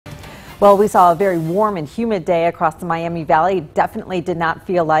Well, we saw a very warm and humid day across the Miami Valley. Definitely did not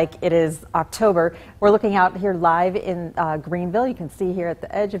feel like it is October. We're looking out here live in Greenville. You can see here at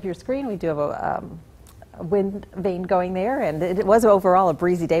the edge of your screen, we do have a wind vane going there, and it was overall a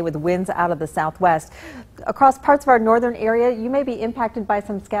breezy day with winds out of the southwest. Across parts of our northern area, you may be impacted by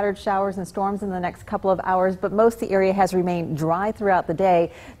some scattered showers and storms in the next couple of hours, but most of the area has remained dry throughout the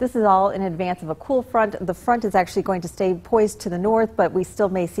day. This is all in advance of a cool front. The front is actually going to stay poised to the north, but we still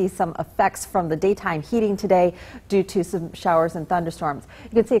may see some effects from the daytime heating today due to some showers and thunderstorms. You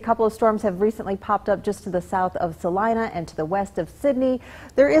can see a couple of storms have recently popped up just to the south of Salina and to the west of Sydney.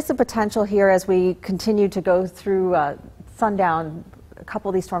 There is a potential here as we continue to go through sundown. A couple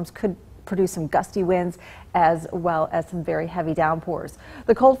of these storms could produce some gusty winds as well as some very heavy downpours.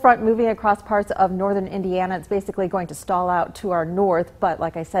 The cold front moving across parts of northern Indiana. It's basically going to stall out to our north, but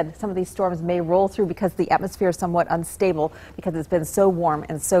like I said, some of these storms may roll through because the atmosphere is somewhat unstable because it's been so warm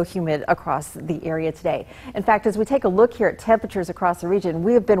and so humid across the area today. In fact, as we take a look here at temperatures across the region,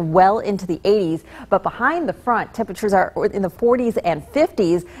 we have been well into the 80s, but behind the front, temperatures are in the 40s and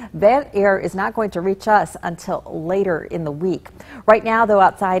 50s. That air is not going to reach us until later in the week. Right now, though,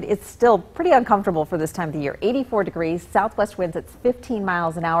 outside, it's still pretty uncomfortable for this time of the year. 84 degrees, southwest winds at 15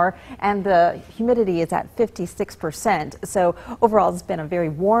 miles an hour, and the humidity is at 56%. So overall, it's been a very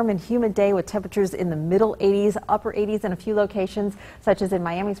warm and humid day with temperatures in the middle 80s, upper 80s in a few locations, such as in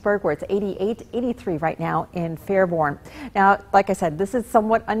Miamisburg, where it's 88, 83 right now in Fairborn. Now, like I said, this is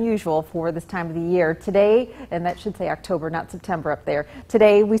somewhat unusual for this time of the year. Today, and that should say October, not September up there.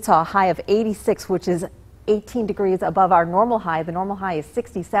 Today, we saw a high of 86, which is 18 degrees above our normal high. The normal high is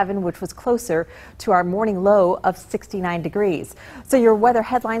 67, which was closer to our morning low of 69 degrees. So your weather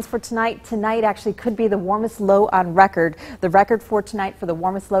headlines for tonight. Tonight actually could be the warmest low on record. The record for tonight for the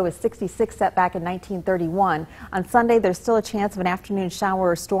warmest low is 66, set back in 1931. On Sunday, there's still a chance of an afternoon shower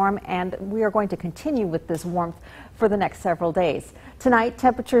or storm, and we are going to continue with this warmth for the next several days. Tonight,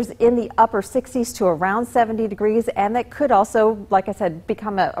 temperatures in the upper 60s to around 70 degrees, and that could also, like I said,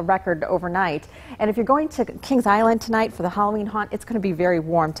 become a record overnight. And if you're going to Kings Island tonight for the Halloween haunt, it's going to be very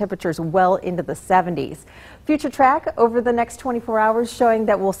warm. Temperatures well into the 70s. Future track over the next 24 hours showing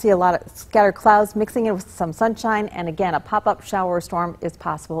that we'll see a lot of scattered clouds mixing in with some sunshine, and again, a pop-up shower or storm is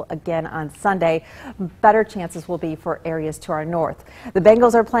possible again on Sunday. Better chances will be for areas to our north. The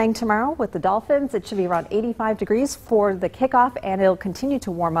Bengals are playing tomorrow with the Dolphins. It should be around 85 degrees for the kickoff, and it'll continue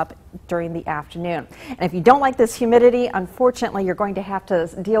to warm up during the afternoon. And if you don't like this humidity, unfortunately, you're going to have to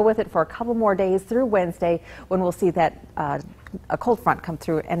deal with it for a couple more days through Wednesday, when we'll see that a cold front come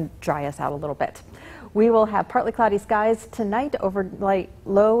through and dry us out a little bit. We will have partly cloudy skies tonight, overnight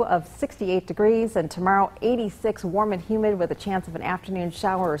low of 68 degrees, and tomorrow 86, warm and humid with a chance of an afternoon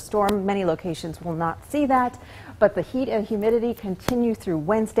shower or storm. Many locations will not see that, but the heat and humidity continue through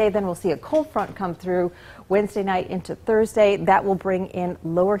Wednesday. Then we'll see a cold front come through Wednesday night into Thursday. That will bring in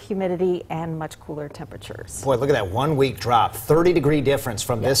lower humidity and much cooler temperatures. Boy, look at that 1 week drop. 30-degree difference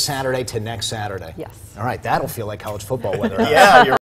from this Saturday to next Saturday. Yes. All right, that'll feel like college football weather. Yeah, you're